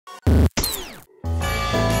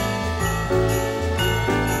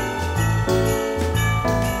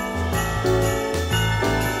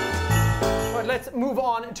let's move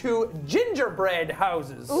on to gingerbread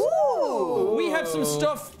houses. Ooh! We have some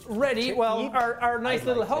stuff ready. Well, our nice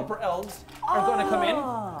little helper elves are going to come in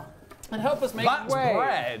and help us make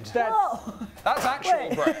bread. That's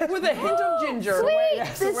actual bread. with a hint of ginger. Sweet!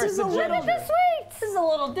 This is a little bit sweet! This is a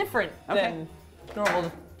little different than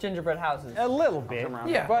normal gingerbread houses. A little bit.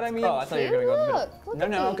 Yeah. But I mean, Oh, I thought you were going to go in the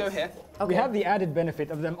middle. No, I'll go here. we have the added benefit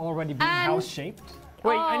of them already being house-shaped.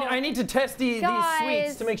 Wait, I need to test these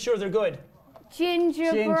sweets to make sure they're good.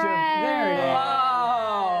 Gingerbread. There it is.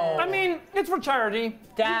 Oh! I mean, it's for charity.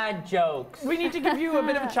 Dad jokes. We need to give you a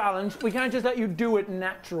bit of a challenge. We can't just let you do it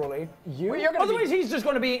naturally. Otherwise, he's just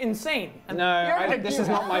going to be insane. No, this is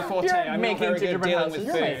not my forte. I'm not very good dealing with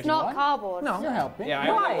food. It's not cardboard. No. You're helping. Yeah, I'm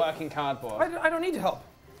not working cardboard. I don't need to help.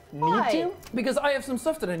 Why? Need to? Because I have some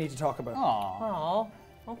stuff that I need to talk about. Oh,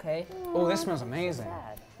 okay. Oh, this smells amazing.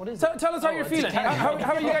 What is Tell us how you're feeling.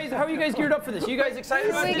 How are you guys geared up for this? You guys excited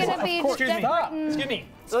about We're this? gonna be decorating. Excuse me.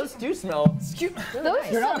 Those do smell.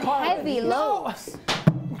 Those are some heavy loaves.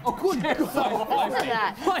 Oh, good God. Look at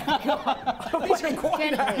that. My God. These are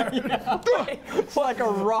quite Gently. It's like a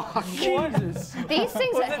rock. Jesus. These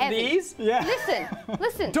things are heavy. These? Yeah.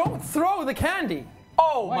 Listen. Don't throw the candy.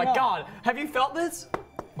 Oh my not? God! Have you felt this?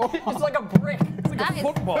 It's like a brick. It's like That is-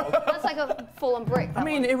 Football. That's like a full-on brick. I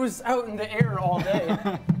mean, it was out in the air all day.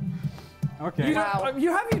 Okay. You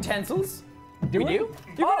have utensils. we do?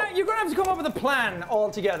 You're gonna have to come up with a plan all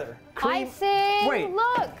together. icing. Wait.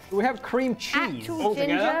 Look. We have cream cheese. Actual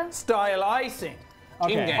ginger. Style icing.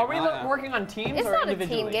 Okay. Are we working on teams It's or not a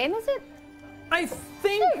individually? team game, is it? I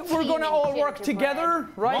think It's we're gonna all work gingerbread. together,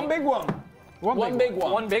 right? One big one. One big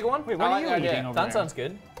one. One big one? Wait, what are you eating over That there? sounds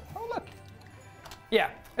good. Oh, look. Yeah,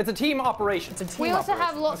 it's a team operation. It's a team We also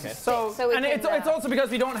have operation. lots of sticks, so we and can, it's also because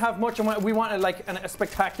we don't have much, and we wanted like a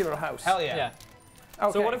spectacular house. Hell yeah. Yeah.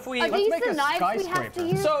 Okay. So what if we? Are these make the a knives we have to skyscraper.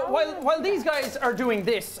 use? So while these guys are doing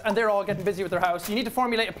this and they're all getting busy with their house, you need to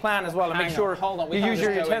formulate a plan as well and make Hang on, sure hold on, we you can't use your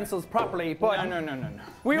just go in. utensils properly. But No.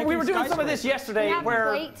 we were doing some of this yesterday We have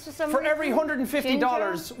where plates for some for every reason.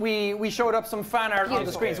 $150 we showed up some fan art on the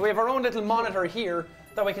Beautiful. screen. So we have our own little monitor here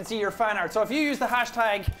that we can see your fan art. So if you use the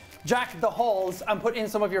hashtag #JackTheHalls and put in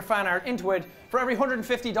some of your fan art into it, for every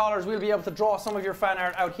 $150 we'll be able to draw some of your fan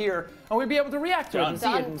art out here and we'll be able to react to it and see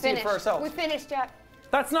it Done. and see it Finished. for ourselves. We finished, Jack.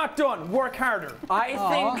 That's not done. Work harder. I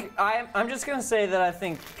think I'm just gonna say that I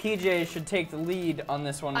think PJ should take the lead on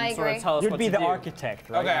this one I and sort of agree. tell us You'd what be to the do. architect,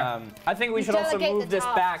 right? Okay. I think we should also Delegate move the this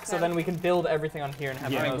tasks, back so then. then we can build everything on here and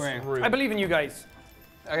have Yeah. a I nice agree. room. I believe in you guys.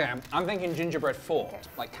 Okay, I'm thinking gingerbread fort,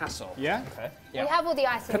 like castle. Yeah? Okay. Yeah. We have all the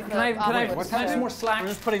icing. Can I have some more slack? We're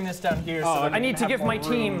just putting this down here. so that I we need to can give have my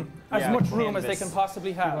more team room. as Yeah, much room as they canvas. can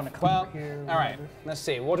possibly have. Well, all right. Let's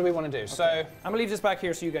see. What do we want to do? So, I'm gonna leave this back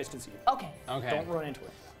here so you guys can see it. Okay. okay. Don't run into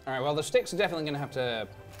it. All right. Well, the sticks are definitely going to have to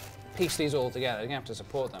piece these all together. They're going to have to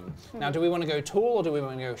support them. Now, do we want to go tall or do we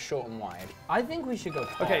want to go short and wide? I think we should go.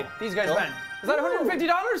 Tall. Okay, these guys ran. Is that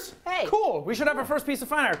 $150? Hey. Cool. We should have our first piece of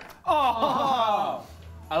fan art. Oh,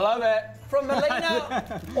 I love it. from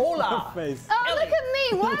Milena. Hola. Face. Oh, look at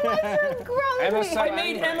me. Why am I so Emma's grumpy? so I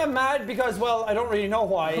made angry. Emma mad because, well, I don't really know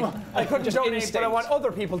why. I couldn't Just donate, instinct. but I want other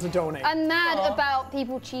people to donate. I'm mad about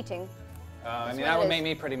people cheating. I mean, what that it would is. make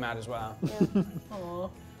me pretty mad as well.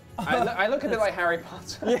 I look a bit like Harry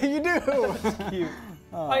Potter. Yeah, you do.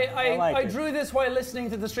 I like it. drew this while listening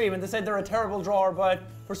to the stream, and they said they're a terrible drawer, but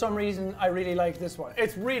for some reason, I really like this one.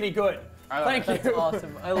 It's really good. Thank you. That's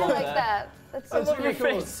awesome. I I love like that. That's so That's cool. really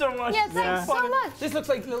cool. so much. Yeah, thanks so much. This looks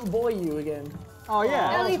like little boy you again. Oh,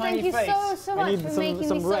 yeah. Ellie, tiny thank you face. so I much need for some- making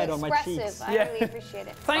some me so red on my expressive. cheeks. I Yeah. really appreciate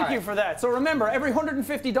it. Thank you for that. So remember, every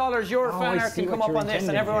 $150 your fan I art see can come what up you're on this, and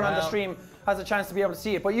intending everyone on the here. stream has a chance to be able to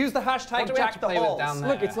see it. But use the hashtag What do we have to play with down JackTheHalls. there?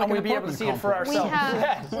 Look, it's like And we'll an be able to see it for apartment We ourselves.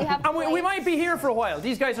 have, we have And we plates. might be here for a while.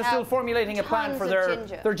 These guys are still have formulating a plan tons for of their,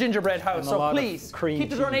 ginger. their gingerbread house. And a So lot of please, cream keep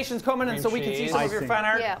the cheese. donations coming in so we can see cheese. some of your Icing. fan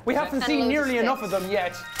art. Yeah. We haven't And seen loads of nearly enough sticks. of them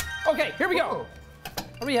yet. Okay, here we go.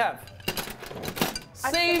 What do we have?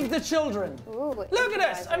 Save the children. Ooh, Look at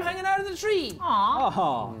us. I'm hanging out of the tree.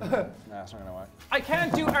 Oh. No, that's not going to work. I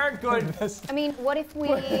can't do art good, I mean, what if we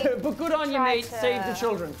but good on you, try mate. to Save the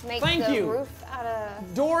children. make Thank the you. roof out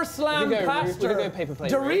of... Door slam We could go roof, we pastor. could go paper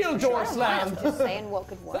plate The roof, real for door sure. slam. Just saying what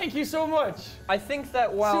could work. Thank you so much. I think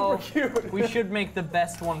that while Super cute. we should make the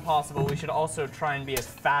best one possible, we should also try and be as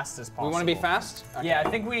fast as possible. We want to be fast? Okay. Yeah, I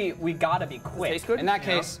think we gotta be quick. Taste good? In that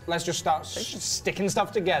case, let's just start sticking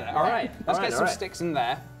stuff together. All right. Let's all right, get all some right. sticks in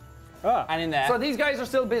there. Ah. And in there. So these guys are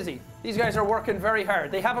still busy. These guys are working very hard.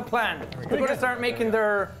 They have a plan. They're going to start making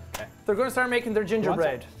their. They're going to start making their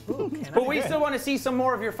gingerbread. But we still want to see some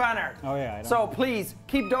more of your fan art. Oh, yeah. I don't So please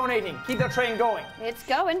keep donating. Keep that train going. It's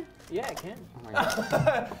going. Yeah, I can.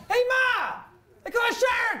 Hey Ma! I caught a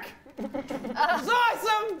shark! It's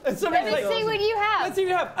awesome! And somebody's Let me see what you have. let's see what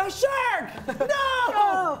you have. A shark!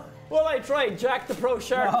 No! Well, I tried. Jack the Pro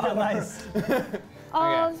Shark. Oh, nice.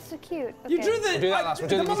 Oh, Okay. so cute. You Okay. drew the, We'll do that last. We'll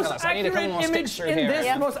do the these most last. I need a couple accurate more sticks image through in here. this.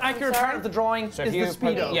 Yep. The most I'm accurate part sorry. of the drawing So is if the you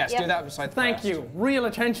speedo. yes, Yep. do that beside the Thank first. you. Real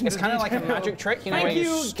attention It's to kind of like a detail. magic trick, you know, Thank where you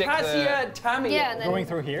you, stick Cassia Tammy. Yeah, and then Going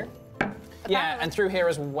through here. Yeah, and through here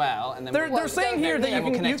as well, and then They're we'll, saying then- here that then you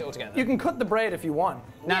we'll can connect it all together. you can cut the bread if you want.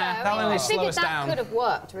 Nah, yeah, that'll only I slow figured us that down. could have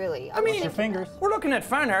worked, really. I mean, Your fingers. we're looking at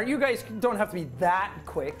fan art. You guys don't have to be that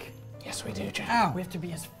quick. Yes, we do, Jack. Ow. We have to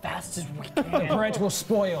be as fast as we can. The bread will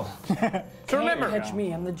spoil. So remember, Catch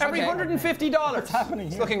me, I'm the every Okay. $150. What's happening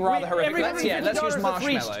It's here? looking rather horrific. Every Let's use $150 that's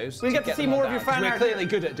reached, marshmallows. we get to see them more all of your down, fan 'cause art. We're clearly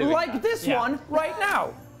good at doing like that. this Yeah. one right now.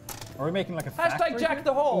 Are we making like a Hashtag factory Jack here?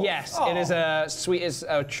 the Hole. Yes, Oh. it is a sweet, it's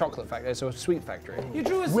a chocolate factory. It's a sweet factory. You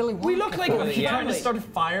drew us. Willy We look like a Willy, yeah. family. Started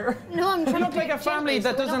fire. No, I'm trying We look to like do a it family gently,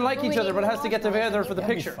 that so we're doesn't not like each other but ruining has to get together for the That'd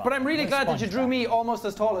be picture. fun. But I'm really glad that you Sponge drew me almost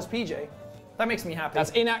as tall as PJ. That makes me happy.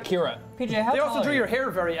 That's inaccurate. PJ, how They tall also are drew you? your hair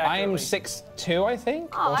very accurately. I'm 6'2", I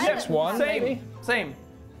think, Oh, or I 6'1", haven't- maybe. Same.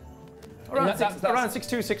 Around, That's- around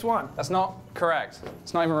 6'2", 6'1". That's not correct.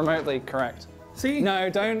 It's not even remotely correct. See? No,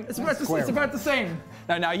 don't. It's about the same.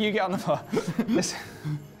 No, now you get on the floor. This-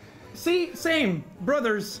 See? Same.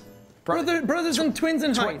 Brothers. Brothers and twins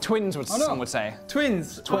in height. Twins, some would say.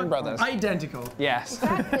 Twins. Twin brothers. Identical. Yes.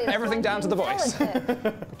 Exactly, it's Everything like down to the being voice. delicate.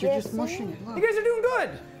 But you're just mushing it. You Look. guys are doing good.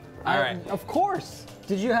 All right. Of course.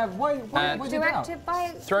 Did you have why did you out? Directed by.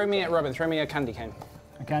 Throw me at Robin. Throw me a candy cane.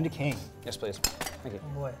 A candy cane. Yes, please. Thank you.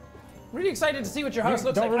 What? Really excited to see what your house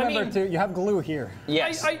looks Don't like. remember I mean, to. You have glue here.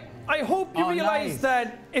 Yes. I hope you Oh, realize nice.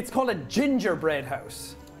 that it's called a gingerbread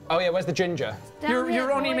house. Oh yeah, where's the ginger?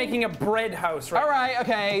 You're only making a bread house, right? All right,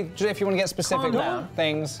 okay. Just if you want to get specific down.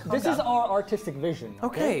 things. This is our artistic vision.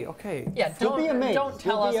 Okay. Yeah, You'll be amazed. don't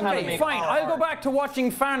tell You'll us be how to amazed. make Fine, our I'll go art. back to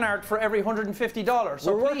watching fan art for every $150.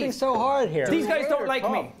 So We're working please, so hard here. these guys don't like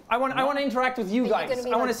me. I want to interact with you Are you guys. gonna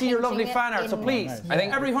be, I want to like, see your lovely painting fan it art. So in- please, Nice. I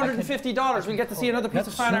think every $150 we get to see another piece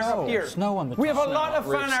of fan art up here. Snow on the We have a top. lot of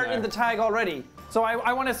fan Roofs art there. in the tag already. So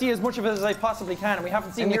I want to see as much of it as I possibly can, and we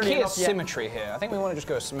haven't seen And the nearly key is enough yet. symmetry here. I think we want to just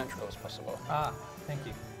go as symmetrical as possible. Ah, thank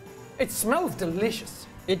you. It smells delicious.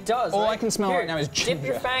 It does. All right? I can smell Here, right now is Dip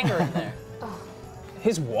your ginger. finger in there.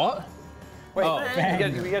 His what? Wait, Oh,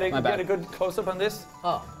 we get My bad. a good close up on this.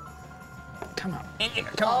 Oh. Come on.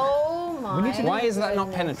 Come on. Oh my. Why is that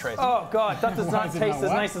not penetrating? Oh God, that does Why not is it taste not as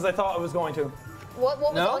what? nice as I thought it was going to. What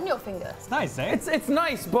was No? on your finger? It's nice, eh? It's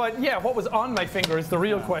nice, but yeah, what was on my finger is the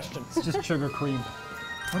real question. It's just sugar cream.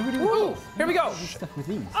 What do we do Woo! with Here we go. stuff with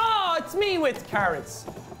these? Oh, it's me with carrots.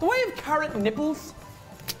 Do I have carrot nipples?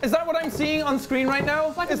 Is that what I'm seeing on screen right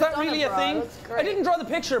now? like a Is that Madonna really a bra, thing? looks great. I didn't draw the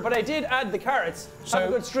picture, but I did add the carrots. Have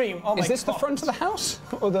a good stream. Oh my Is this the God. front of the house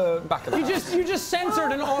or the back of the house? You just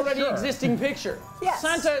censored an already existing picture. Yes.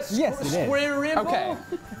 Santa Yes, it is. square ribble. Okay.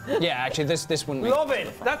 Yeah, actually, this wouldn't make. Love it.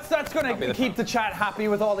 That's going be to the keep the chat happy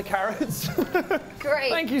with all the carrots. Great.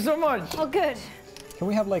 Thank you so much. Oh, good. Can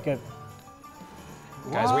we have like a?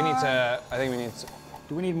 Guys, we need to. I think we need to.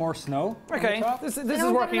 Do we need more snow? on the Okay, top? this is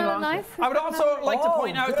Anyone got working another along. knife? I would also like to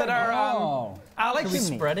point out that our Oh. Alex, Should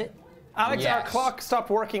we Spread it. our Yes. clock stopped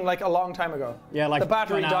working like a long time ago. Yeah, like the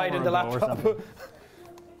battery an died hour in the ago or laptop. something.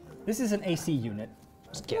 This is an AC unit.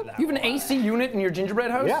 Just get that. You have an AC unit in your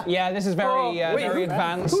gingerbread house? Yeah. Yeah, this is very, Oh, wait, very who-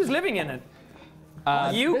 advanced. Who's living in it?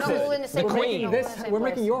 You? This Not is- all in the same the place, queen. not all in This the same we're place.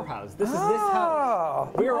 making your house. This is this house.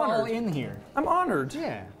 Oh, We are I'm all honored. in here. I'm honored.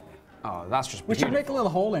 Yeah. Oh, that's just. We should make a little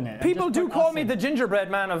hole in it. and People just do put call us me in. the gingerbread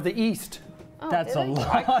man of the East. That's a really?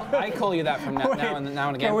 lot. I call you that from now and now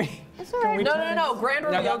and again. Can we? That's all right. No. Grand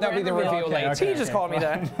reveal. No, that'll be the reveal Okay, later. okay. He just called me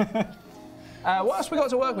that. What else we got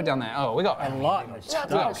to work with down there? Oh, we got A lot. We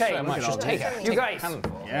got Okay, so much. look Just at take all it. this. You guys.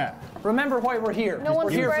 Yeah. Remember why we're here. No one's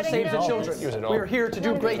we're here to spreading save it the out. children. Use it all. We're here to do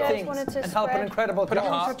None of great you guys things wanted to and help an spread? incredible Put a cause.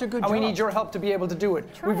 heart. Such a good And we job. need your help to be able to do it.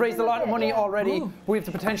 We've raised a lot of money already. We have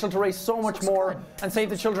the potential to raise so much more, and Save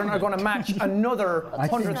the Children are going to match another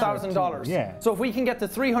 $100,000. Yeah. So if we can get to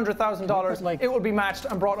 $300,000, like- it will be matched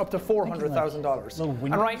and brought up to $400,000. little And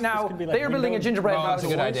windows? right now, This could be like they are building a windows. gingerbread Oh, house,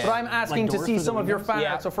 that's a good idea. but I'm asking Like to doors see for the some of your windows? fan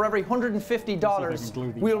Yeah. art. So for every $150,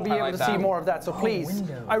 glue these we'll be I able like to see that. more of that. So please,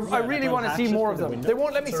 windows. I really little want to see hatches more for of the them. windows. They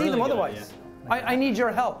won't let me It's a see them really good otherwise. I need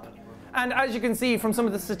your help. And as you can see from some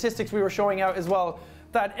of the statistics we were showing out as well,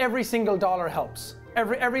 that every single dollar helps.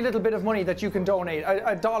 Every little bit of money that you can donate,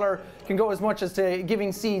 a dollar can go as much as to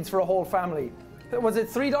giving seeds for a whole family. Was it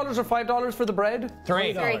 $3 or $5 for the bread?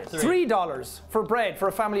 $3. Three. $3 for bread for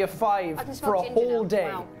a family of 5 I can for smell a ginger whole now.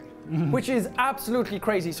 day. Wow. which is absolutely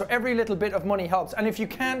crazy. So every little bit of money helps. And if you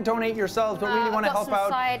can't donate yourselves but really want to help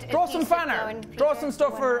out, draw some fan art. Draw some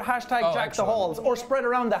stuff for hashtag Jack the Halls, or spread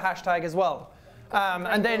around the hashtag as well.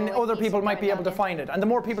 And then other people might be able to find it. And the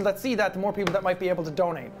more people that see that, the more people that might be able to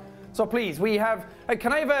donate. So please, we have,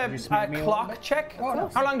 can I have a clock check?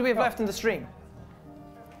 How long do we have left in the stream?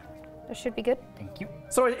 That should be good. Thank you.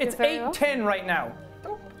 So it's 8:10 right now.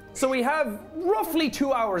 So we have roughly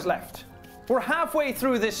 2 hours left. We're halfway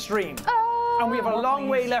through this stream. And we have a long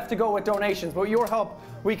way left to go with donations, but with your help,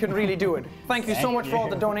 we can really do it. Thank you so much for all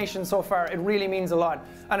the donations so far. It really means a lot.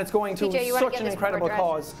 And it's going to PJ, such an incredible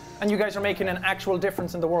cause. And you guys are making an actual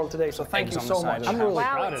difference in the world today, so thank you so much. I'm really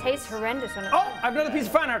Wow, proud it of tastes this. horrendous on it. Oh, I have another piece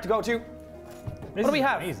of fan art to go to. This What do we is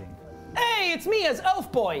have? Amazing. Hey, it's me as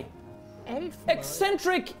Elf Boy.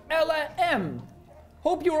 Eccentric Ella M.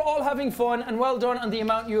 Hope you are all having fun, and well done on the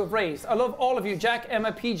amount you have raised. I love all of you, Jack,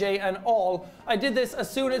 Emma, PJ, and all. I did this as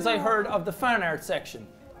soon as I heard of the fan art section.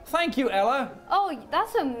 Thank you, Ella. Oh,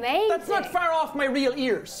 that's amazing. That's not far off my real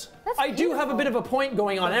ears. That's I do have a bit of a point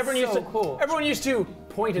going on. Everyone used to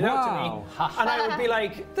point it out to me, and I would be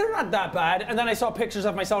like, they're not that bad. And then I saw pictures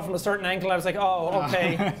of myself from a certain angle. I was like, oh,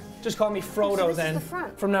 okay. Just call me Frodo this then. is the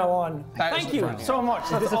front. From now on. Thank you so much.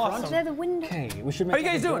 That's awesome. They're the window. Okay, we should make How you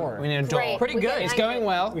guys a doing? door. We need a door. Great. Pretty We good. get It's angry. going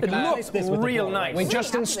well. We It can looks fix this with the real door. nice. We're just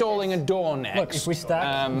happy with installing a door next. Look, if we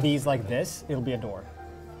stack these like this, it'll be a door.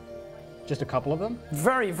 Just a couple of them,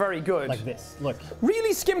 Very, very good. like this. Look,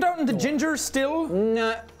 Really skimmed out in the ginger still.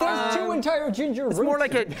 No. there's two entire ginger roots.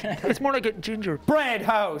 It's more like a gingerbread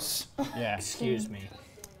house. Yeah. Excuse me.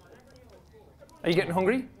 Are you getting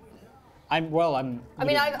hungry? I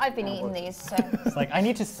mean, I've been eating these, so. It's like I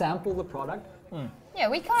need to sample the product. Yeah,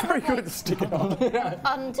 we can't Very have, like, good. Stick it on.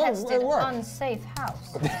 untested, it works. unsafe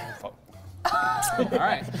house. All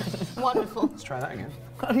right. Wonderful. Let's try that again.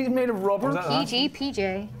 He's made of rubber.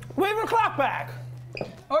 PJ. We have a clock back.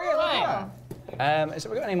 Oh yeah. Is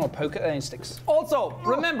we got any more poker sticks? Also,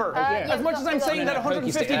 remember, yeah, as much as I'm saying that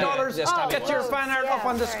 $150 get your fan art up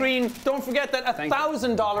on the screen, don't forget that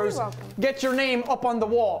 $1,000 get your name up on the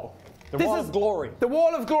wall. The wall of glory. The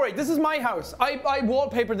wall of glory. This is my house. I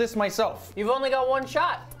wallpapered this myself. You've only got one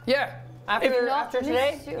shot. Yeah. After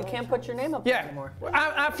today, you can't put your name up there Yeah. anymore.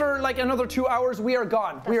 After like another 2 hours, we are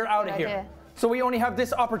gone. We are out of good here. idea. So we only have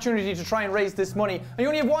this opportunity to try and raise this money. And you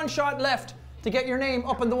only have one shot left to get your name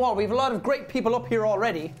up on the wall. We have a lot of great people up here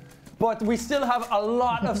already, but we still have a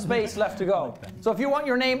lot of space left to go. So if you want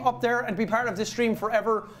your name up there and be part of this stream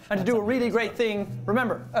forever and to do a really great thing,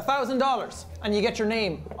 remember, $1,000 and you get your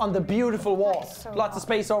name on the beautiful wall. so Lots of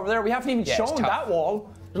space over there. We haven't even shown that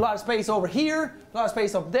wall. There's a lot of space over here, a lot of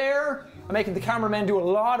space up there. I'm making the cameramen do a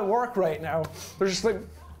lot of work right now. They're just like,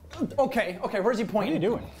 okay, where's he pointing? What are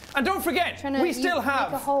you doing? And don't forget, we still Make a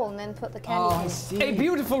have hole and then put the candy in. a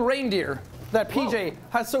beautiful reindeer that PJ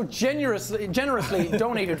has so generously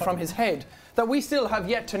donated from his head that we still have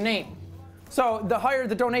yet to name. So the higher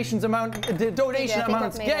the donation amounts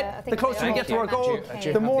get, the closer we get to our goal,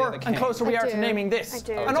 the more and closer we are to naming this.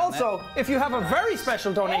 And also, if you have a very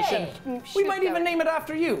special donation, we might even name it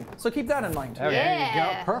after you. So keep that in mind. There you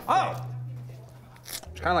go. Perfect. Oh,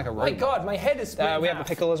 It's kind of like a my rope. God, my head is split in We have a half.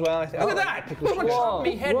 pickle as well. I think. Look at that! Look at my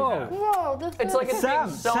head in half. Whoa, It's like it's being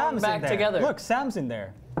sewn Sam's back in there. together. Look, Sam's in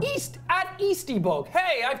there. Eastybug.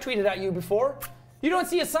 Hey, I've tweeted at you before. You don't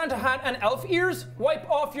see a Santa hat and elf ears? Wipe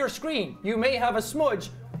off your screen. You may have a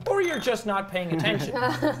smudge, or you're just not paying attention.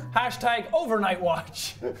 Hashtag overnight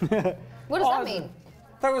watch. What does that mean?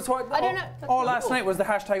 That was what. I don't know. All last night was the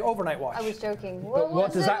hashtag overnight watch. I was joking.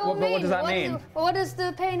 what does that- all what does that mean? mean? What does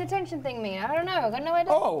the paying attention thing mean? I don't know. I got no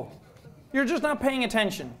idea. Oh, you're just not paying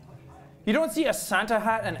attention. You don't see a Santa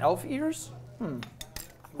hat and elf ears?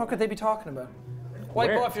 What could they be talking about? Wipe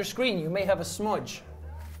Where? off your screen. You may have a smudge.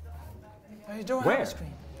 I don't have Where? a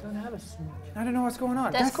screen. I don't know what's going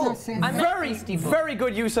on. That's cool. Very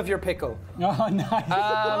good use of your pickle. Oh,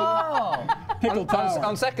 nice. Pickle tower.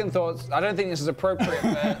 On second thoughts, I don't think this is appropriate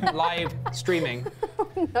for live streaming.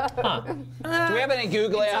 Do we have any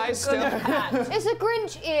googly eyes still? It's a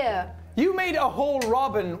Grinch ear. You made a whole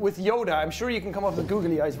Robin with Yoda. I'm sure you can come up with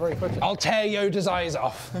googly eyes very quickly. I'll tear Yoda's eyes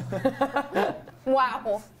off.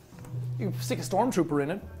 Wow. You stick a stormtrooper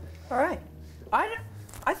in it. All right.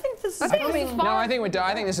 I think this is This is fun. No, I think we're done.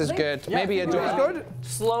 I think this is good. Maybe a door. It's good.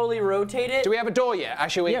 slowly rotate it. Do we have a door yet?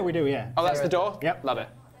 Actually, Yeah, we do, yeah. Oh, that's the door? Yep. Love it.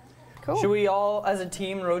 Should we all, as a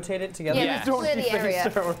team, rotate it together? Yeah, Yeah. let's clear the area.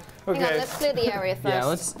 Hang on, Okay. let's clear the area first. Yeah,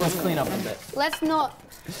 let's clean up a bit. Let's not.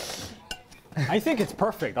 I think it's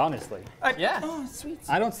perfect, honestly. Yeah. Oh, sweet.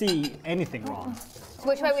 I don't see anything wrong.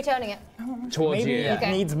 Which way are we turning it? Towards Maybe you. it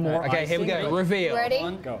needs more Okay, here we icing. go. Reveal. Ready?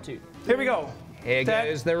 One, Go. two. Here we go. Here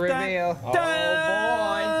goes the reveal. Oh boy.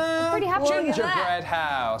 I'm pretty happy with that. Gingerbread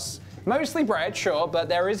house. Mostly bread, sure, but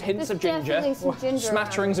there is hints There's of ginger. definitely some ginger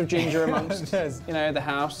Smatterings of ginger amongst, Yes. you know, the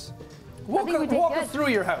house. Walk we did us good. through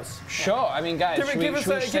your house. Sure, I mean, guys, Give us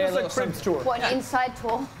a cribs something? tour. What, an inside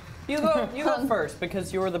tour? You go first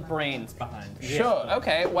because you're the brains behind it. Sure,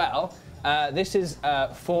 okay, well, this is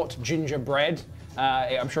Fort Gingerbread.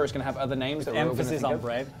 I'm sure it's going to have other names that we're all gonna Emphasis think on of.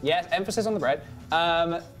 bread. Yes, emphasis on the bread.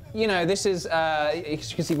 You know, this is, as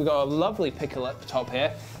you can see, we've got a lovely pickle at the top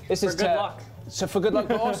here. This is good luck. So for good luck,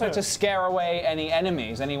 but also to scare away any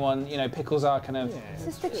enemies. Anyone, you know, pickles are kind of. Is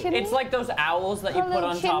this the chimney? It's like those owls that you Oh, put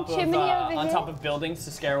little chimney over on here. top of buildings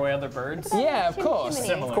to scare away other birds. Yeah, of course. Chimney.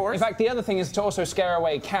 Similar. Of course. In fact, the other thing is to also scare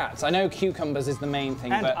away cats. I know cucumbers is the main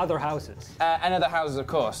thing, And but other houses. and other houses, of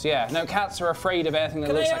course. Yeah. No, cats are afraid of anything that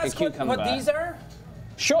Can I looks like a ask cucumber. what these are?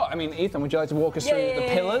 Sure. I mean, Ethan, would you like to walk us through the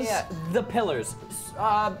pillars? Yeah. The pillars.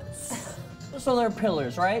 So they're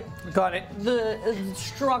pillars, right? Got it. The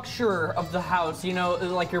structure of the house, you know,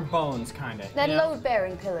 like your bones, kind of. They're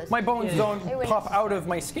load-bearing pillars. My bones don't They were pop necessary. out of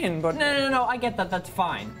my skin, but No, I get that. That's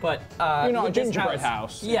fine. But You're not a with this gingerbread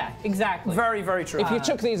house. Yeah, exactly. very, very true. If you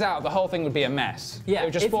took these out, the whole thing would be a mess. Yeah, It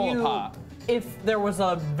would just if fall you- apart. If there was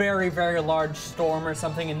a very, very large storm or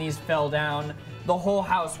something and these fell down, the whole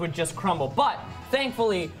house would just crumble. But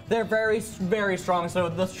thankfully, they're very, very strong. So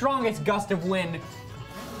the strongest gust of wind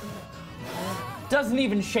doesn't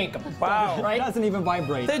even shake them. Wow. It Right? doesn't even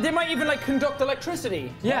vibrate. They might even like conduct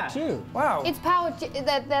electricity. Yeah. Too. Wow. It's power.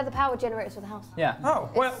 They're the power generators for the house. Yeah. Oh,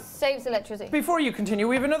 well, Saves electricity. before you continue,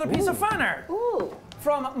 we have another piece of fan art. Ooh.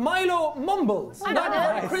 From Milo Mumbles. I Not know.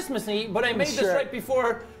 very Christmassy, but I made this Sure. right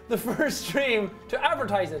before the first stream to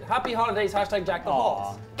advertise it. Happy holidays, hashtag Jack the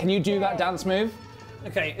Halls. Can you do that dance move?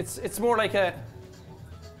 Okay, it's more like a,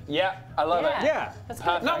 Yeah, I love Yeah. it. Yeah,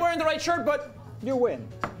 Perfect. not wearing the right shirt, but you win.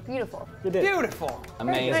 Beautiful. You did. beautiful.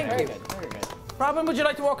 Amazing. Thank Very you. good. Very good. Robin, would you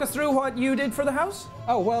like to walk us through what you did for the house?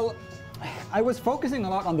 Oh, well, I was focusing a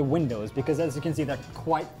lot on the windows because, as you can see, they're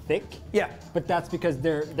quite thick. Yeah. But that's because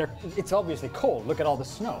it's obviously cold. Look at all the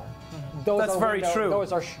snow. Those That's are very true.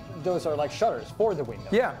 Those are like shutters for the window.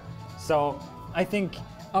 Yeah. So I think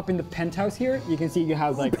up in the penthouse here, you can see you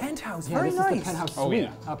have like penthouse, Yeah, very this nice. is the penthouse Oh, suite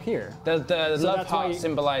yeah. up here. The So love that's why heart you-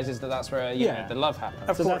 symbolizes that that's where Yeah. the love happens.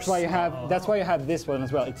 Of So course. that's why you have this one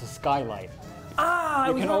as well. It's a skylight. Ah, I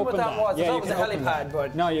You was can wondering what open that was. I Yeah, thought you it was a can open helipad, that.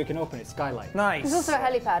 but No, you can open it. Skylight. nice. There's also a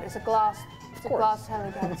helipad. It's a glass. It's a glass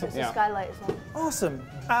helipad. So it's Yeah. a skylight as well. Awesome.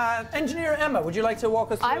 Engineer Emma, would you like to walk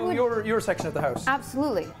us I through would- your section of the house?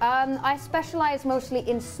 Absolutely. I specialize mostly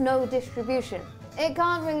in snow distribution. It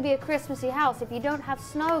can't really be a Christmassy house if you don't have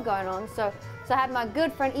snow going on. So I had my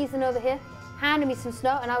good friend Ethan over here handing me some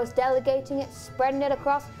snow, and I was delegating it, spreading it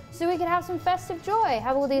across, so we could have some festive joy.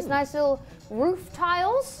 Have all these nice little roof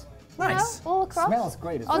tiles. you know, Nice. all across. Smells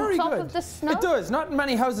great as On well. Very top good. of the snow. It does. Not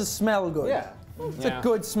many houses smell good. Yeah. It's Yeah. a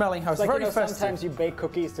good smelling house. Like, Very you know, festive. sometimes you bake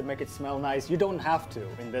cookies to make it smell nice. You don't have to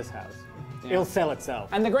in this house. It'll sell itself.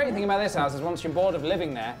 And the great thing about this house is once you're bored of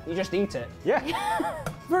living there, you just eat it. Yeah.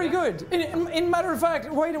 Very good. In matter of fact,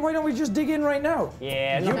 why don't we just dig in right now?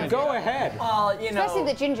 Yeah, You go ahead. Well, you know, Especially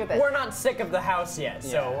the ginger bit. we're not sick of the house yet,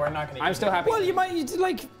 so we're not gonna. I'm still happy. Well, you might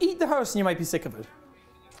like eat the house and you might be sick of it.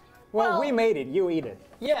 Well, we made it. You eat it.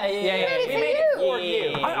 Yeah. made it We for made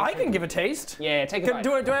you. it for you. I can give a taste. Yeah, take a bite.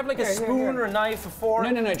 Do I have like a spoon or a knife, a fork?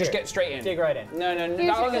 No, just get straight in. Dig right in. No, Use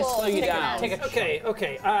that'll your just slow you claws. down. Take a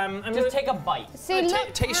Okay. I'm Just gonna take a bite. See,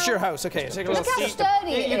 look taste how- your house. Okay, take a little Look how seat.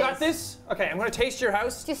 sturdy it You got is. this? Okay, I'm gonna taste your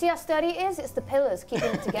house. Do you see how sturdy it is? It's the pillars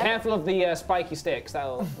keeping it together. Careful of the spiky sticks.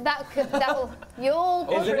 That'll. That'll, you'll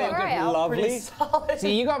Isn't figure it it right out. Lovely.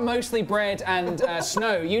 See, you got mostly bread and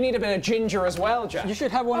snow. You need a bit of ginger as well, Jack. You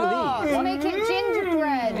should have one of Oh, these. to make it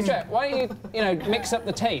gingerbread. Jack, why don't you mix up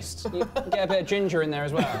the taste? You get a bit of ginger in there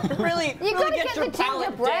as well. Really, You gotta get your the palate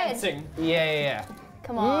gingerbread. dancing. Yeah.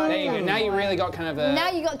 Come on. There you go. Now you really got kind of a. Now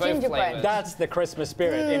you got both gingerbread. flavors. That's the Christmas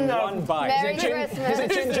spirit in one bite. Merry Is it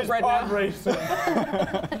Christmas. gingerbread now?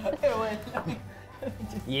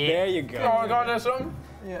 There you go. Oh, I got this one.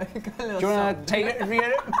 Do you want to take it?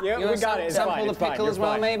 Yeah, You we want got it. It's sample fine. the It's fine. pickle You're as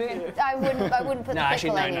well, fine. maybe? I wouldn't put No, the actually,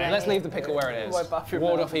 pickle no. anywhere. Let's leave the pickle where it is. Wipe off your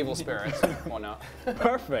Ward mouth. off evil spirits or not.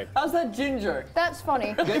 Perfect. How's that ginger? That's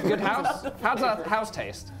funny. Good house. How's that house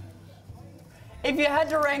taste? If you had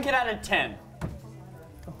to rank it out of 10.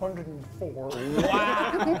 104.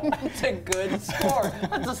 Wow, that's a good score.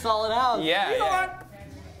 That's a solid house. Yeah. You know what?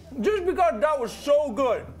 Just because that was so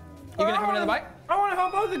good. You gonna have another bite? I want to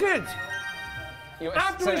help out the kids.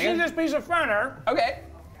 After we Say see again? this piece of fan art, Okay.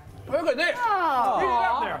 look at this. Oh, Read it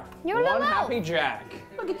up there. you're a One little happy elf. Jack.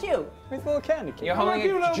 Look at you. With a little candy cane. You're like holding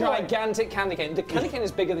you, a little boy. gigantic candy cane. The candy cane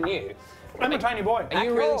is bigger than you. I'm a tiny boy. Are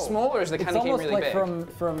you really small, or is the It's candy cane almost really like big?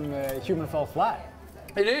 from Human Fall Flat.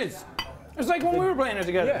 It is. It's like when we were playing it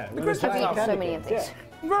together. Yeah, The with Christmas the I've stuff. eaten so many of these.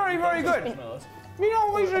 Very, very good. You know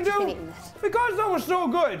what we should I've just been do? eating this. Because that was so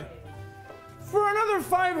good, for another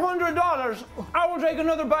 $500, I will take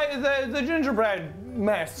another bite of the gingerbread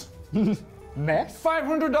mess. Mess?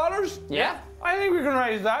 $500? Yeah. I think we can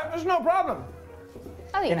raise that. There's no problem.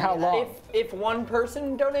 I think In how long? If one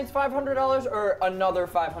person donates $500 or another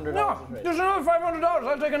 $500. No, there's another $500.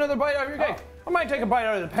 I'll take another bite out of your cake. I might take a bite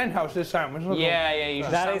out of the penthouse this time. It's not Yeah, yeah, you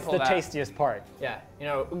should That is sample the that. tastiest part. Yeah, you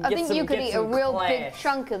know. I get think some- you could get eat a some real class. big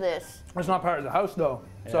chunk of this. It's not part of the house though.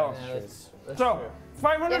 So, Yeah, that's so true.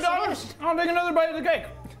 $500. Yes, it I'll take another bite of the cake.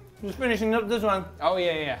 Just finishing up this one. Oh,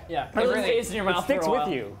 yeah, yeah. Yeah, It really stays in your mouth Sticks for a with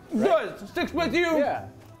while. you. Good. Sticks with you. Yeah.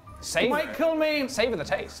 Savor Might kill me. Savor the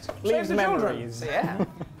taste. Leaves the children. memories. Yeah.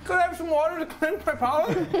 Could I have some water to cleanse my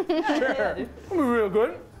palate? Sure. That'd be real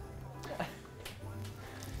good.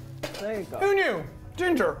 There you go. Who knew?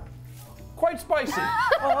 Ginger. Quite spicy.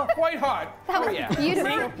 Quite hot. That was yeah.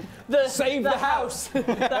 beautiful. Save the house.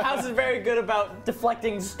 The house is very good about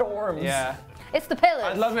deflecting storms. Yeah. It's the pillars.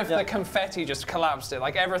 I'd love if the confetti just collapsed it.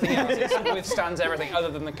 Like everything else, it withstands everything other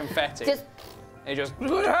than the confetti. Just It just.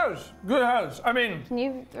 Good house. Good house. I mean,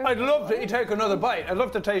 you. I'd love to take another bite. I'd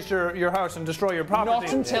love to taste your house and destroy your property.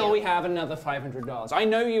 Not until we have another $500. I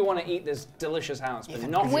know you want to eat this delicious house, but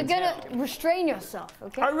not We're until. gonna restrain yourself,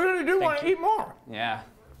 okay? I really do want to eat more. Yeah.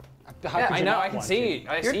 How Yeah, could I you know. not I can want see.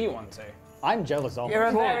 to? I see you want to. I'm jealous almost. You're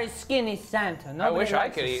a Come on. very skinny Santa. Nobody wish I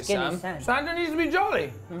likes could a eat skinny some. Santa. Santa needs to be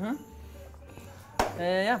jolly.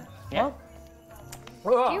 Yeah. Yeah.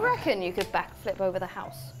 Well, Do you reckon you could backflip over the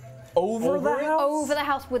house? over the house? Over the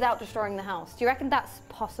house without destroying the house. Do you reckon that's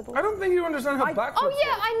possible? I don't think you understand how backflips Oh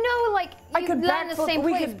yeah, I know. Like I you could land in the backflip, same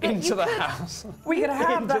we place, could but Into you the could. house. We could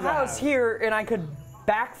have Into the the house house. here, and I could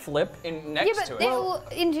backflip. In Yeah, next but to it it. will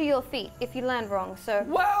injure your feet if you land wrong. So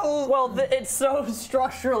Well, Well, it's so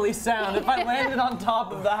structurally sound. If I landed on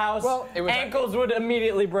top of the house, it would- ankles would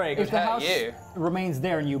immediately break. If the hurt house you. remains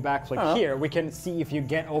there and you backflip here, we can see if you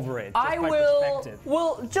get over it. Just I by will. perspective.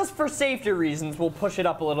 Well, just for safety reasons, we'll push it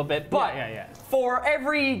up a little bit. But yeah. for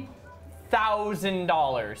every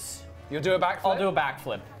 $1,000, You'll do a backflip. I'll do a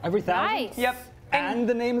backflip. Every thousand? nice. Yep. And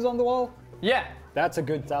the names on the wall? Yeah. That's a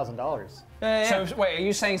good $1,000. So wait, are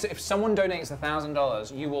you saying so if someone donates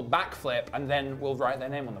 $1,000, you will backflip and then we'll write their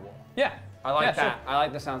name on the wall? Yeah. I like Yeah, that. sure. I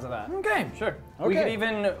like the sounds of that. okay. Sure. We could Okay.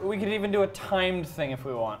 even do a timed thing if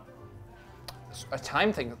we want. A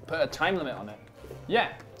time thing. Put a time limit on it. Yeah.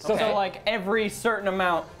 So, Okay. like every certain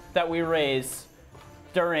amount that we raise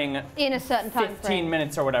during in a certain time 15 frame.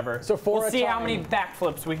 minutes or whatever. So for we'll a see how time- many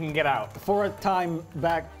backflips we can get out. For a time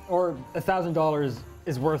back, or $1,000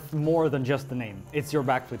 is worth more than just the name. It's your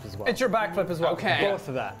backflip as well. It's your backflip as well. Okay. both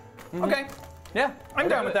of that. Okay. Yeah. I'm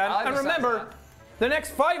down with I that. like And the sound of remember, the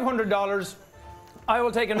next $500, I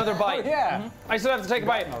will take another bite. Yeah. I still have to take a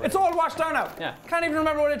bite. It's all washed down now. Yeah. Can't even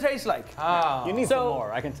remember what it tastes like. You need So- some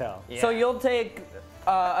more, I can tell. So you'll take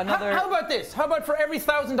another. How about this? How about for every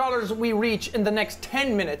 $1,000 we reach in the next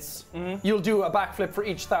 10 minutes, you'll do a backflip for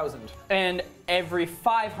each 1,000. and every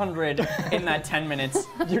 500 in that 10 minutes,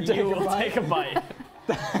 you will take a bite.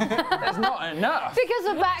 That's not enough. Because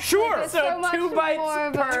a backflip Sure. is So so much 2 bites more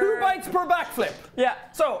of per- 2 a. bites per backflip. Yeah.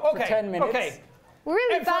 So, okay. 10 minutes? Okay. We're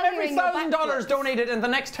really And for every valuing your $1,000 backflips. donated in the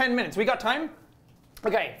next 10 minutes, we got time?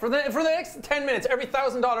 Okay, for the next 10 minutes, every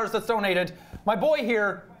 $1,000 that's donated, my boy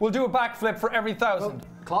here will do a backflip for every 1,000.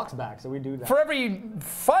 Clock's back, so we do that. For every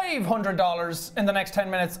 $500 in the next 10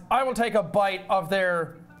 minutes, I will take a bite of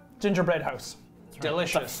their gingerbread house.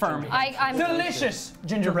 Delicious. Firm. I'm Delicious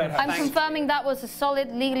gingerbread house. I'm confirming that was a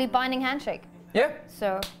solid, legally binding handshake. Yeah?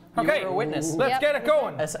 So Okay. You're a witness. Let's Yep. get it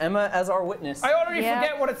going. As Emma as our witness. I already Yeah.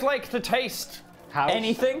 forget what it's like to taste. House.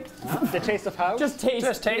 Anything? The taste of house? Just taste.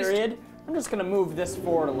 Just taste. Period. I'm just gonna move this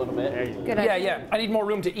forward a little bit. good Yeah, idea. yeah. I need more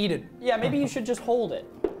room to eat it. Yeah, maybe you should just hold it.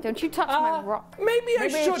 Don't you touch my rock. Maybe I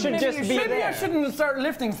Maybe it shouldn't. should just be Maybe I there. shouldn't start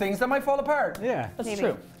lifting things that might fall apart. Yeah. That's Maybe.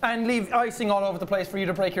 true. And leave icing all over the place for you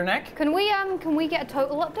to break your neck. Can we get a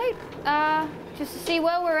total update? Just to see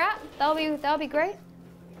where we're at. That'll be great.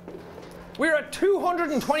 We're at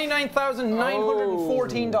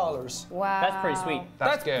 $229,914. Wow. That's pretty sweet.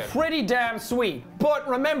 That's good. Pretty damn sweet. But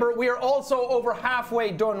remember, we are also over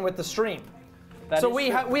halfway done with the stream. That So is we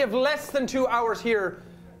true. have less than 2 hours here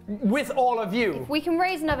with all of you. If we can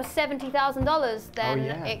raise another $70,000, then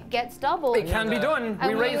yeah. it gets doubled. It can be done.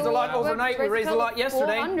 And We raised a lot overnight. We raised a lot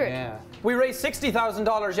yesterday. 400. Yeah. We raised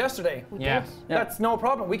 $60,000 yesterday. Yeah. That's no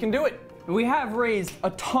problem. We can do it. We have raised a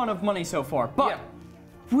ton of money so far, but Yeah.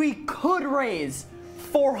 we could raise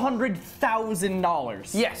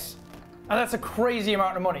 $400,000. Yes. And that's a crazy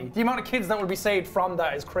amount of money. The amount of kids that would be saved from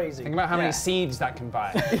that is crazy. Think about how many seeds that can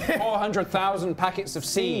buy. 400,000 packets of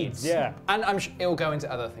seeds. Yeah. And I'm sure it'll go into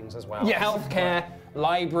other things as well. Yes. Healthcare,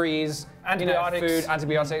 libraries, Antibiotics. food,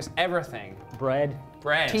 antibiotics, everything. Bread.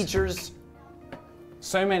 Bread. Teachers.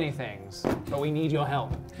 So many things. But we need your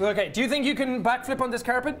help. Okay, do you think you can backflip on this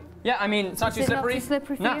carpet? Yeah, I mean, It's not too Is it not slippery? too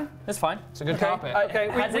slippery for no, you? it's fine. It's a good carpet. Okay,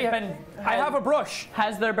 Has it been? I have a brush.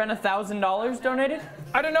 Has there been $1,000 donated?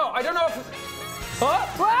 I don't know. I don't know if.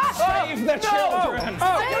 Save the children!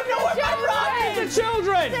 Oh, Save the the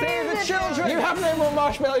children! Save the children! You have no more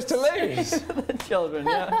marshmallows to lose. The children,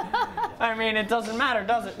 yeah. I mean, it doesn't matter,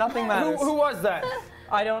 does it? Nothing matters. Who was that?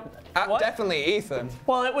 I don't. What? Definitely Ethan.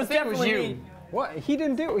 Well, it was think it was definitely you. me. What? He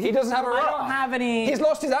didn't do. He doesn't have a I rock. don't have any. He's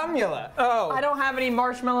lost his amulet. Oh. I don't have any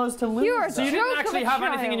marshmallows to lose. You're So you Joke didn't of actually a have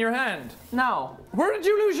anything in child. your hand. No, Where did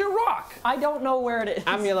you lose your rock? I don't know where it is.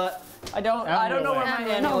 Amulet. I don't know where my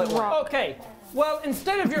Amulet. amulet No went. rock. Okay. Well,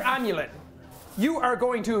 instead of your amulet, you are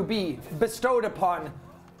going to be bestowed upon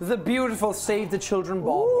the beautiful Save the Children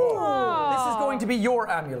ball. This is going to be your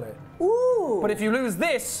amulet. Ooh. But if you lose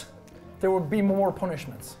this, there will be more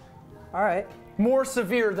punishments. All right. More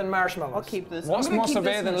severe than marshmallows. I'll keep this. What's I'm gonna more keep this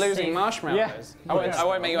severe in than the losing safe. marshmallows? I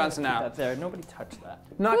won't make you answer Keep now. that there. Nobody touch that.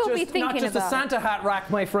 Not We'll be just, not thinking just a about Santa hat rack,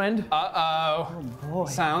 my friend. Uh-oh.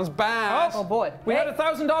 Sounds bad. Oh boy. We had a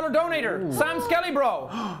 $1,000 donator, Sam Skelly, bro.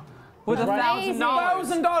 With Amazing.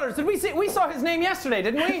 $1,000. $1,000. Did we see? We saw his name yesterday,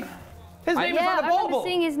 didn't we? His name Yeah, was on I the remember bauble.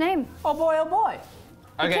 seeing his name. Oh boy, oh boy.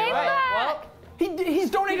 Okay, Came right. back. Well, He's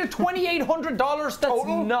donated $2,800 that's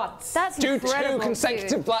total. nuts. That's Do incredible. two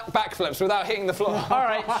consecutive backflips without hitting the floor. All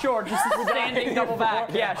right, sure. Just a standing double back.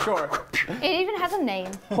 Yeah, sure. It even has a name.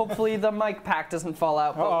 Hopefully the mic pack doesn't fall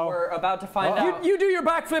out, but we're about to find out. You do your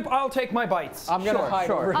backflip, I'll take my bites. I'm gonna Sure, hide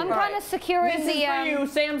sure. over I'm here. kind of securing This the. is for you,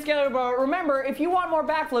 Sam Skellerbo. Remember, if you want more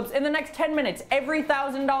backflips, in the next 10 minutes, every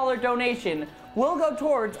 $1,000 donation will go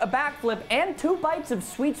towards a backflip and 2 bites of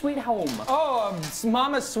sweet, sweet home. Oh,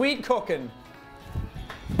 Mama's sweet cooking.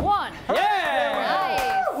 One.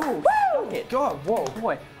 Yeah! Nice. Woo! God, whoa.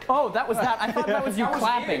 Boy. Oh, that was that. I thought that was you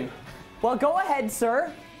clapping. Well, go ahead,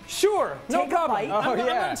 sir. Sure, no Take a problem. bite. I'm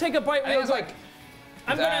gonna take a bite I think real it's quick. like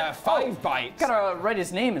I'm gonna 5 bites. Gotta write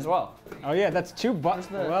his name as well. Oh yeah, that's 2 bites.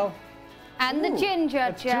 Well, And the ginger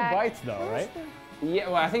that's 2 jack. bites though, right? Yeah,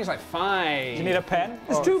 well, I think it's like 5. You need a pen?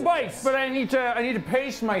 It's 2 bites, but I need to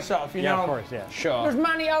pace myself. You Yeah, know. of course, yeah. Sure. There's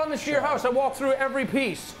many elements to your house. I walk through every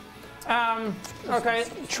piece. Okay.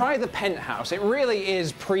 Try the penthouse. It really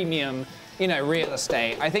is premium, real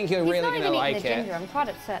estate. I think you're He's really not going even to eating like the it. ginger. I'm quite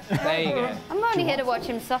upset. There you go. I'm only here to watch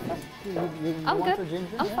him suffer. I'm want good. the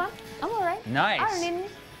ginger? I'm fine. I'm all right. Nice. I don't need any.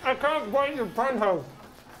 I can't bite your penthouse.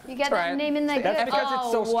 You get right. that name in there That's good? because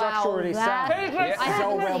it's so Oh, wow, structurally that- sound. Hey, I so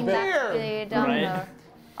hadn't well seen built. that really done, though.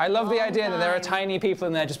 I love the idea that there are nice. tiny people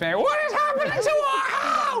in there just being like, what is happening to our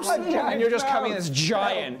house? And you're just coming as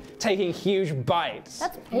giant, taking huge bites.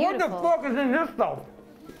 That's What the beautiful. fuck is in this stuff?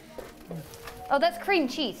 Oh, that's cream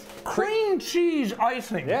cheese. Cream cheese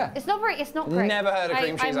icing. Yeah. It's not great. Never heard of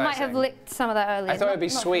cream cheese I might have icing. licked some of that earlier. I thought it'd be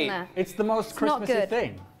Not from sweet. there. It's the most not Christmassy good.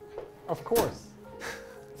 thing. Of course.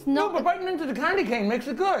 It's No, not. but biting into the candy cane makes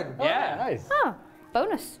it good. Yeah. Nice. Oh,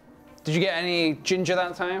 bonus. Did you get any ginger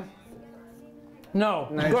that time? No,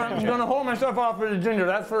 I'm gonna hold myself off for the ginger.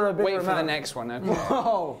 That's for a bigger Wait for the amount. next one. Okay.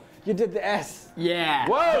 Oh, you did the S. Yeah.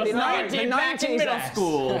 Whoa, the Back in 90s middle S.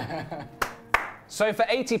 school. So for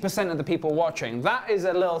 80% of the people watching, that is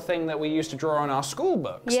a little thing that we used to draw on our school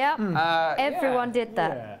books. Yep. Everyone yeah. did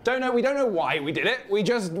that. Yeah. We don't know why we did it. We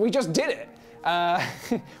just did it.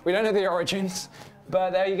 We don't know the origins, but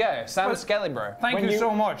there you go. Sam Skelly, bro. Thank When you you-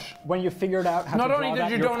 so much. When you figured out how Not to only draw did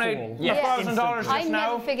that, you you're donate cool. $1,000 I just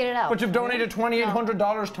now, never figured it out. but you've donated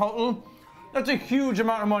 $2,800 total. That's a huge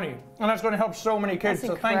amount of money, and that's going to help so many kids.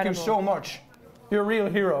 That's So thank you incredible. so much. You're a real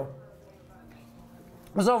hero.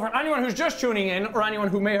 So for anyone who's just tuning in, or anyone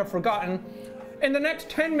who may have forgotten, in the next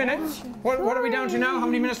 10 minutes, what are we down to now? How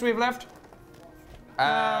many minutes do we have left?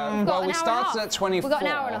 Got Well, an we hour started and a half. at 24. We got an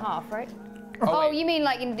hour and a half, right? Oh, Oh, wait. you mean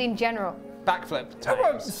like in general? Backflip About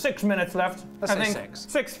times. 6 minutes left. Let's I say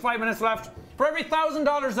think 5 minutes left. For every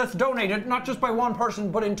 $1,000 that's donated, not just by one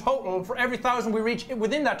person, but in total, for every 1,000 we reach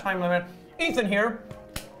within that time limit, Ethan here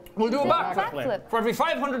will do a backflip. For every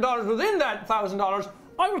 $500 within that $1,000,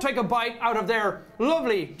 I will take a bite out of their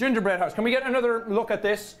lovely gingerbread house. Can we get another look at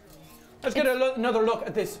this? Let's get another look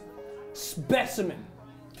at this specimen.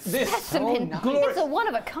 This Specimen. glorious. It's a one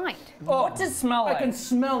of a kind. Oh, What does it smell I like? can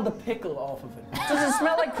smell the pickle off of it. Does it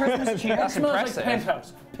smell like Christmas cheer? It smells impressive. like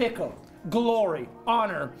penthouse, pickle, glory,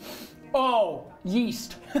 honor. Oh,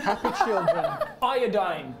 yeast, Happy children.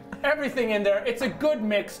 iodine, everything in there. It's a good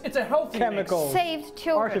mix. It's a healthy Chemicals. Saved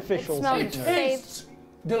children. Artificial It smells mix. It saved. tastes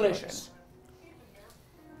delicious.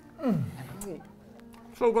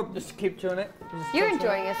 So good. Just keep doing it. You're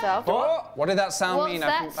enjoying yourself. What did that sound What's mean?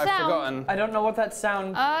 that I've sound? forgotten. I don't know what that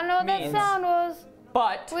sound I don't know what that means. sound was.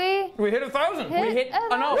 But We hit 1,000. we hit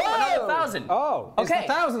another 1,000. Oh. It's Okay.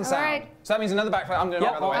 the 1,000 sound. Alright. So that means another backflip. I'm going to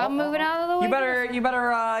Yep. go the other way. I'm moving out of the way. You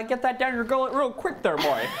better get that down your gullet real quick there,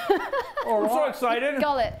 boy. I'm so excited.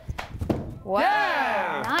 Gullet. Wow.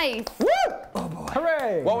 Yeah. Nice.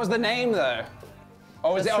 Hooray! What was the name though?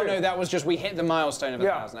 Oh, is it? That's Oh true. no, that was just we hit the milestone of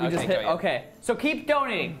Yeah, 1,000. You Okay, just got hit, you. okay. So keep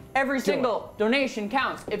donating. Every single donation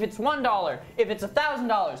counts. If it's $1, if it's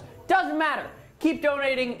 $1,000, doesn't matter. Keep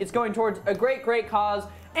donating. It's going towards a great, great cause.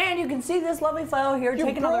 And you can see this lovely fellow here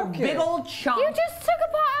take another broke big it. old chunk. You just took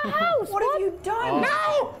apart our house. What have you done?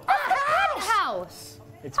 No! That house.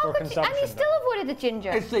 It's How for could you? consumption. And he still avoided the ginger.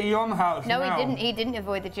 It's the young house. No, now. he didn't. He didn't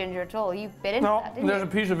avoid the ginger at all. You bit into No, that, didn't there's a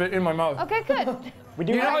you? piece of it in my mouth. Okay, good. We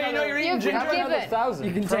do You know have how you know you're eating You've ginger? another given. 1,000.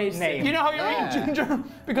 You can from taste it. name. You know how you're eating ginger?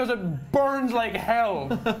 Because it burns like hell.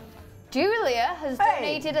 Julia has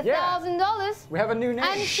donated $1,000. We have a new name.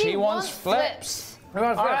 And She wants flips. All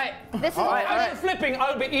All right. This is As you're flipping,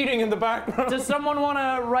 I'll be eating in the background. Does someone want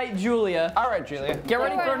to write Julia? All right, Julia. Get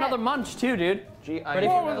ready Go for ahead. another munch too, dude. Ready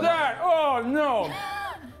What was that? Oh no!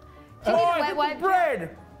 Take it Oh, wet it's wipe.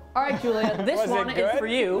 bread! All right, Julia. This Was it one is good? for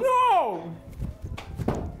you. No!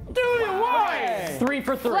 Julia, why? 3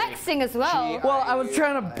 for 3. Flexing as well. Well, I was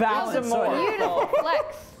trying to balance some more. Beautiful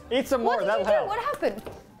flex. Eat some more. What did you That'll do? help. What happened?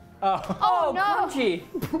 Oh, no. crunchy.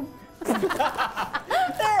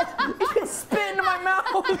 It spit into my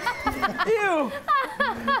mouth. Ew.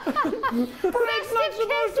 Bread's not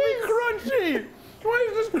supposed to be crunchy! Why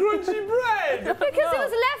is this crunchy bread? Because it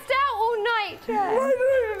was left out all night. Why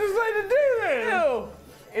did you decide to do this? Ew.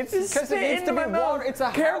 It's Just because it spit needs into to my be mouth. water. It's a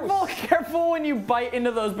Careful, house. careful when you bite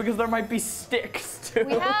into those because there might be sticks too.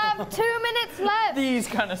 We have 2 minutes left. These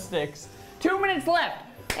kind of sticks. 2 minutes left.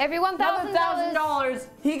 Every Another $1,000. $1,000.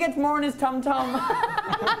 He gets more in his tum tum.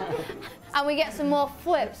 And we get some more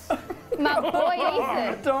flips. My boy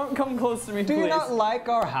Ethan. Don't come close to me, Do please. you not like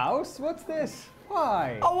our house? What's this?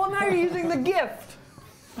 Why? Oh well, now you're using the gift.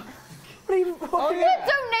 What are you? Oh, Good yeah.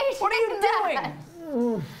 donation. What are you Dad.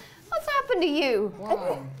 doing? What's happened to you?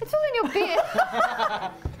 Wow. It's all in your beard.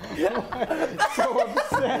 So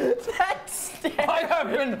upset. That stick. I have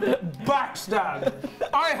been backstabbed.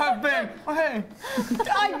 I have been. Oh, hey.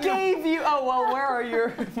 I gave you. Oh well, where are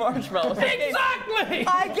your marshmallows? Exactly!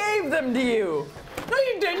 I gave them to you. No,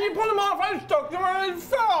 you didn't. You pulled them off. I stuck them and it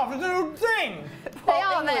fell off. It's a new thing. They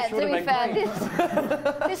are there, to would've be been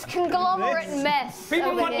fair. This conglomerate mess.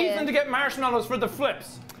 People over want here. Ethan to get marshmallows for the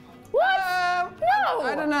flips. What? No.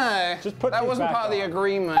 I don't know. Just put that these wasn't back part of the on.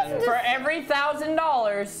 agreement. For every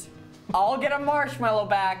 $1,000, I'll get a marshmallow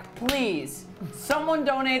back, please. Someone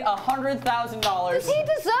donate $100,000. Does he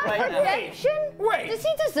deserve Right now. redemption? Wait. Does he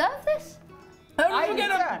deserve this? I You get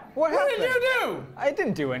did- a- What What did happened? you do? I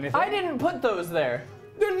didn't do anything. I didn't put those there.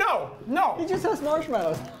 No, no. He just has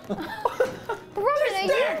marshmallows.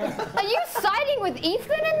 Roman, are you siding with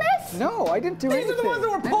Ethan in this? No, I didn't do These anything. are the ones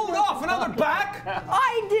that were pulled off and now they're back.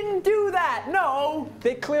 I didn't do that. No.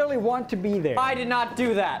 They clearly want to be there. I did not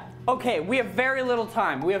do that. Okay, we have very little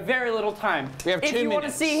time. We have very little time. We have if 2 you want to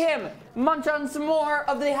minutes. see him munch on some more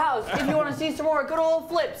of the house, if you want to see some more good old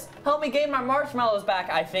flips, help me gain my marshmallows back,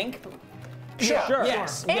 I think. Sure.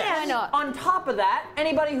 Yes. And Why not? on top of that,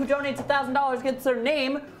 anybody who donates $1,000 gets their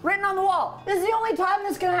name written on the wall. This is the only time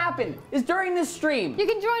this can happen, is during this stream. You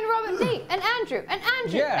can join Robert D and Andrew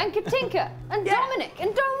Yeah. and Katinka and Yeah. Dominic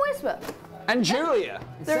and Don Whisper. And Julia.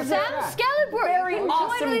 There's Sam a Skellebrook. very You can join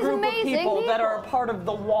awesome all these group of amazing people that are a part of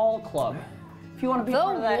the Wall Club. If you want to be The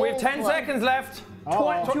part of that, Wall We have 10 Club. seconds left.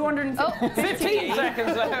 250. 15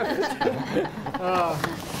 seconds left.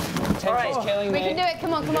 Tempe's killing We me. can do it.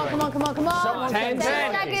 Come on, come on, come on, come on, come on. 10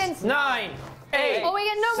 seconds. 9, 8, Oh, we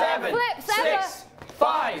get no more 7, flips ever. 6,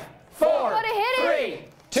 5, 4, Gotta hit it.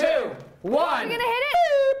 3, 2, 1. We're gonna hit it.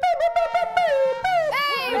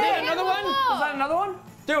 Hey, We we're did gonna another get one? more. Is that another one?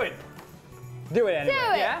 Do it. Do it anyway.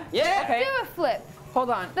 Do it. Yeah? Yeah. Okay. Do a flip. Hold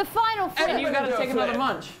on. The final flip. And you gonna gotta do a take another flip.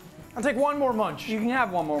 munch. I'll take one more munch You can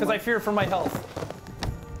have one more because I munch. fear for my health.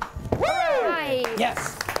 Nice.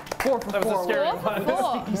 Yes. 4 for That was 4. a scary 4 for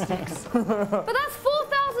one. 4. But that's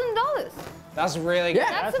 $4,000. That's really good.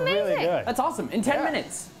 That's That's amazing. really good. That's awesome. In 10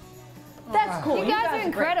 minutes. That's cool. You guys are great.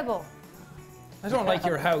 incredible. I don't like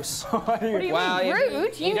your house. What do you Wow, mean?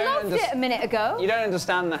 Rude. You don't loved it a minute ago. You don't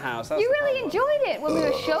understand the house. That's You the really enjoyed it when we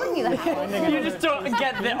were showing you the house. You just don't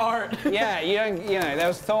get the art. problem. Yeah, you don't. You know, there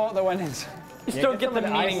was thought that went into. You just don't get the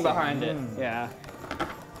some meaning icing. behind it. Yeah.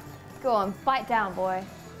 Go on, bite down, boy.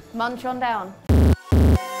 Munch on down.